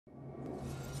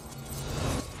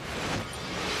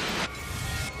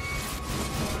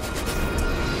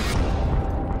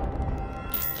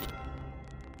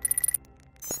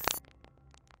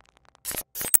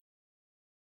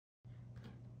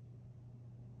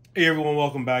Hey everyone,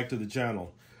 welcome back to the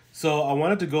channel. So I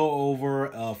wanted to go over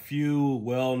a few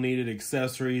well-needed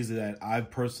accessories that I've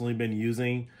personally been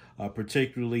using,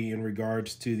 particularly in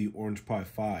regards to the Orange Pi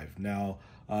 5. Now,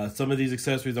 some of these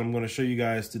accessories I'm going to show you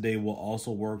guys today will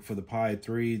also work for the Pi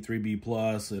 3, 3B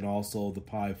Plus, and also the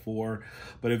Pi 4.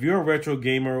 But if you're a retro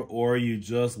gamer or you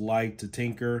just like to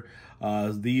tinker,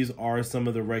 these are some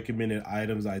of the recommended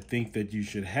items I think that you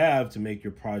should have to make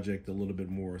your project a little bit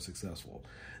more successful.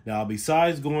 Now,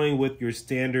 besides going with your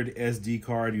standard SD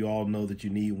card, you all know that you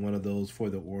need one of those for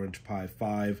the Orange Pi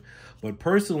 5. But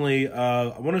personally,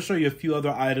 I want to show you a few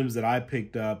other items that I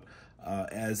picked up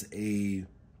as a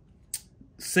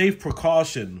safe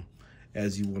precaution,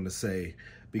 as you want to say,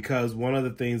 because one of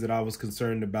the things that I was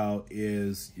concerned about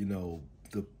is,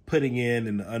 the putting in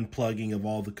and the unplugging of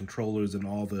all the controllers and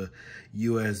all the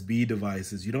USB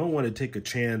devices. You don't want to take a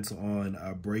chance on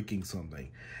breaking something.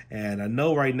 And I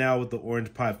know right now with the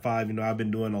Orange Pi 5, I've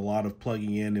been doing a lot of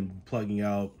plugging in and plugging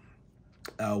out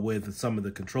with some of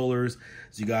the controllers.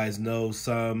 As you guys know,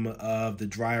 some of the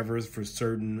drivers for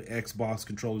certain Xbox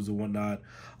controllers and whatnot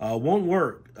won't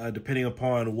work depending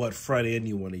upon what front end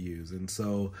you want to use. And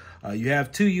so you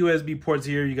have two USB ports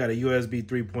here. You got a USB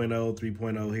 3.0,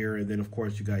 3.0 here, and then of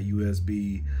course you got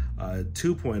USB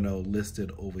 2.0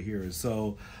 listed over here.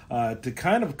 So to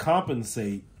kind of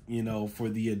compensate for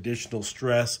the additional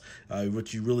stress,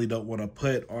 which you really don't want to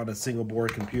put on a single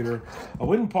board computer, I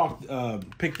went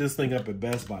and picked this thing up at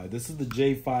Best Buy. This is the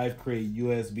J5 Crate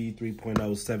USB 3.0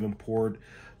 7-port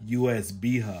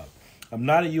USB hub. I'm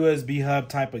not a USB hub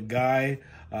type of guy.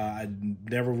 I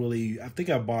think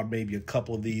I bought maybe a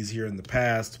couple of these here in the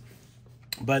past,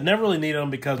 but never really needed them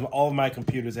because all of my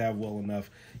computers have well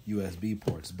enough USB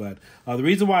ports. But the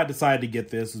reason why I decided to get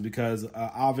this is because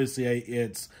obviously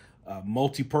it's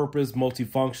multi-purpose,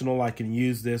 multifunctional. I can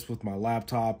use this with my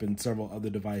laptop and several other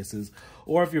devices.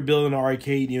 Or if you're building an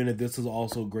arcade unit, this is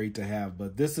also great to have.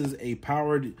 But this is a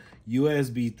powered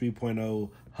USB 3.0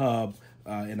 hub,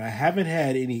 and I haven't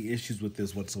had any issues with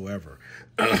this whatsoever.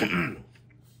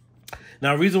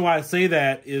 Now, the reason why I say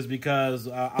that is because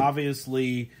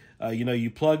obviously,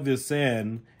 you plug this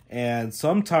in, and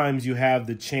sometimes you have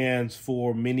the chance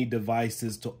for many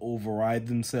devices to override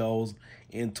themselves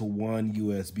into one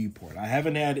USB port. I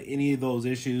haven't had any of those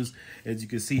issues. As you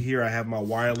can see here, I have my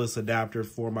wireless adapter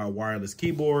for my wireless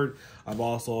keyboard. I've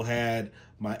also had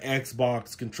my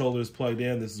Xbox controllers plugged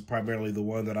in. This is primarily the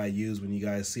one that I use when you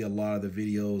guys see a lot of the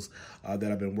videos that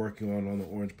I've been working on the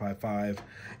Orange Pi 5.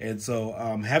 And so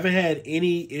haven't had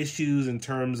any issues in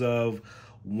terms of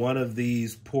one of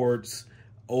these ports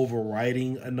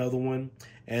overriding another one.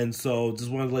 And so just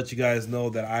wanted to let you guys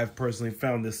know that I've personally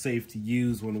found this safe to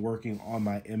use when working on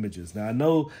my images. Now, I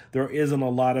know there isn't a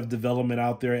lot of development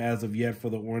out there as of yet for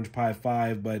the Orange Pi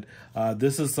 5, but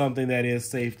this is something that is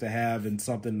safe to have and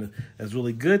something that's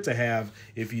really good to have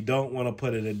if you don't want to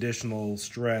put an additional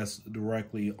stress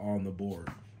directly on the board.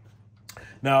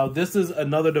 Now, this is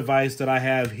another device that I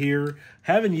have here.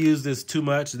 Haven't used this too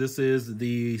much. This is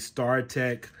the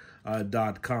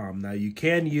StarTech.com. Now, you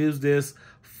can use this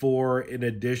for an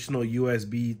additional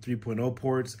USB 3.0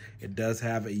 ports. It does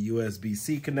have a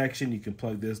USB-C connection. You can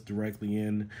plug this directly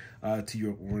in to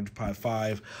your Orange Pi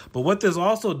 5. But what this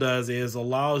also does is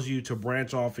allows you to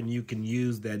branch off, and you can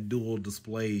use that dual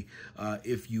display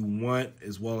if you want,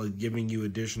 as well as giving you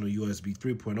additional USB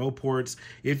 3.0 ports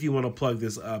if you want to plug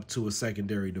this up to a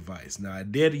secondary device. Now, I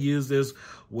did use this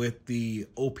with the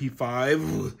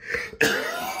OP5.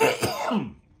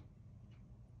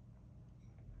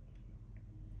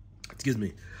 Excuse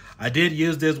me. I did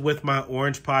use this with my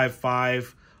Orange Pi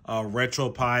 5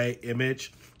 retropie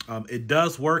image. It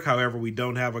does work. However, we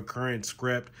don't have a current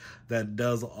script that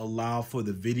does allow for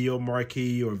the video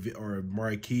marquee or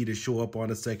marquee to show up on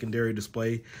a secondary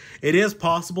display. It is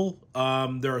possible.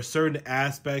 There are certain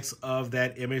aspects of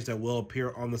that image that will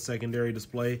appear on the secondary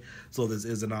display, so this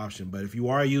is an option. But if you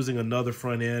are using another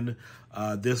front end,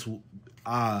 this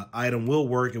item will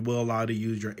work. It will allow you to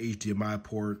use your HDMI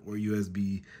port or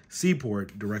USB-C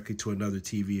port directly to another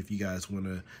TV if you guys want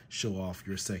to show off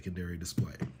your secondary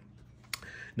display.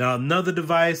 Now, another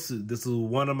device, this is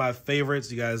one of my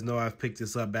favorites. You guys know I've picked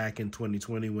this up back in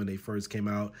 2020 when they first came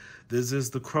out. This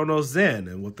is the Chrono Zen,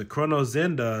 and what the Chrono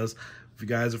Zen does, if you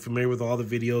guys are familiar with all the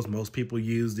videos, most people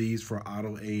use these for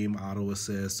auto aim, auto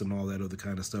assist, and all that other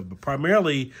kind of stuff. But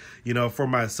primarily, for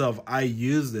myself, I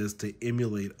use this to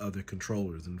emulate other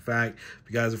controllers. In fact,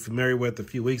 if you guys are familiar with, a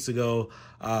few weeks ago,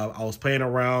 I was playing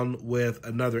around with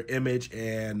another image,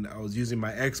 and I was using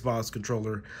my Xbox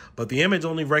controller, but the image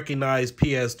only recognized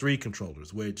PS3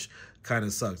 controllers, which kind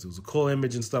of sucks. It was a cool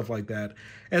image and stuff like that.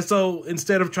 And so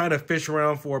instead of trying to fish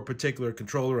around for a particular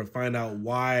controller and find out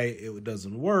why it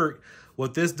doesn't work,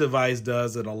 what this device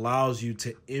does, it allows you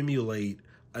to emulate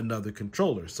another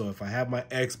controller. So if I have my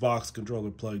Xbox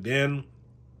controller plugged in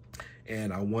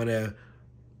and I want to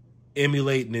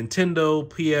emulate Nintendo,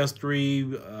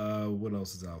 PS3, what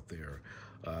else is out there?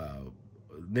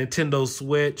 Nintendo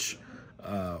Switch,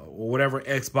 or whatever,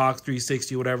 Xbox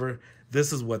 360, whatever.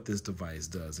 This is what this device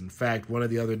does. In fact, one of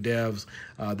the other devs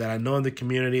that I know in the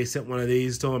community sent one of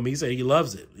these to him. He said he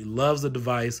loves it. He loves the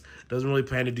device. Doesn't really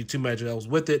plan to do too much else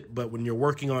with it. But when you're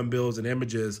working on builds and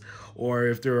images, or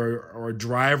if there are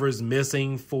drivers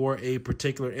missing for a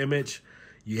particular image,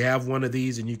 you have one of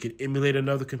these and you can emulate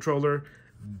another controller.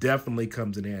 Definitely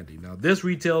comes in handy. Now, this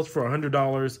retails for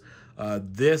 $100.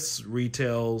 This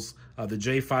retails, the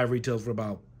J5 retails for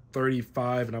about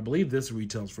 $35, and I believe this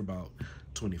retails for about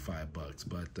 $25.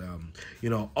 But you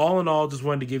know, all in all, just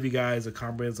wanted to give you guys a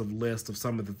comprehensive list of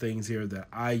some of the things here that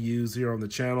I use here on the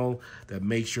channel that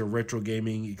makes your retro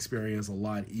gaming experience a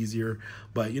lot easier.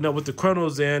 But you know, with the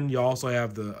Chronos Zen, you also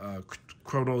have the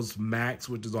Chronos Max,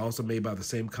 which is also made by the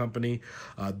same company.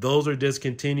 Those are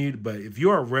discontinued, but if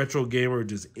you're a retro gamer,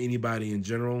 just anybody in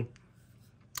general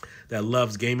that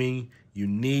loves gaming, you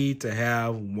need to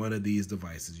have one of these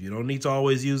devices. You don't need to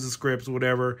always use the scripts or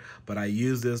whatever, but I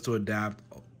use this to adapt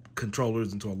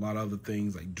controllers into a lot of other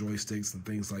things like joysticks and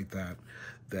things like that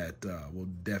will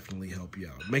definitely help you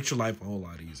out. Makes your life a whole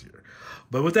lot easier.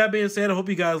 But with that being said, I hope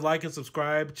you guys like and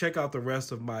subscribe. Check out the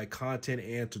rest of my content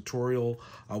and tutorial.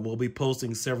 I will be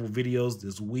posting several videos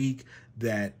this week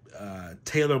that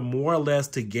tailor more or less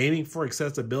to gaming for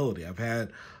accessibility. I've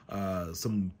had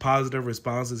some positive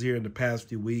responses here in the past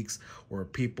few weeks where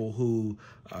people who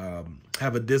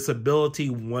have a disability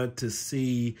want to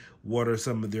see what are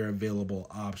some of their available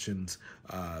options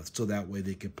so that way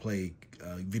they can play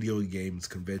video games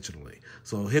conventionally.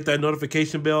 So hit that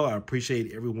notification bell. I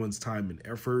appreciate everyone's time and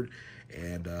effort,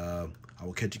 and I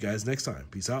will catch you guys next time.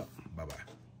 Peace out.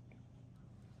 Bye-bye.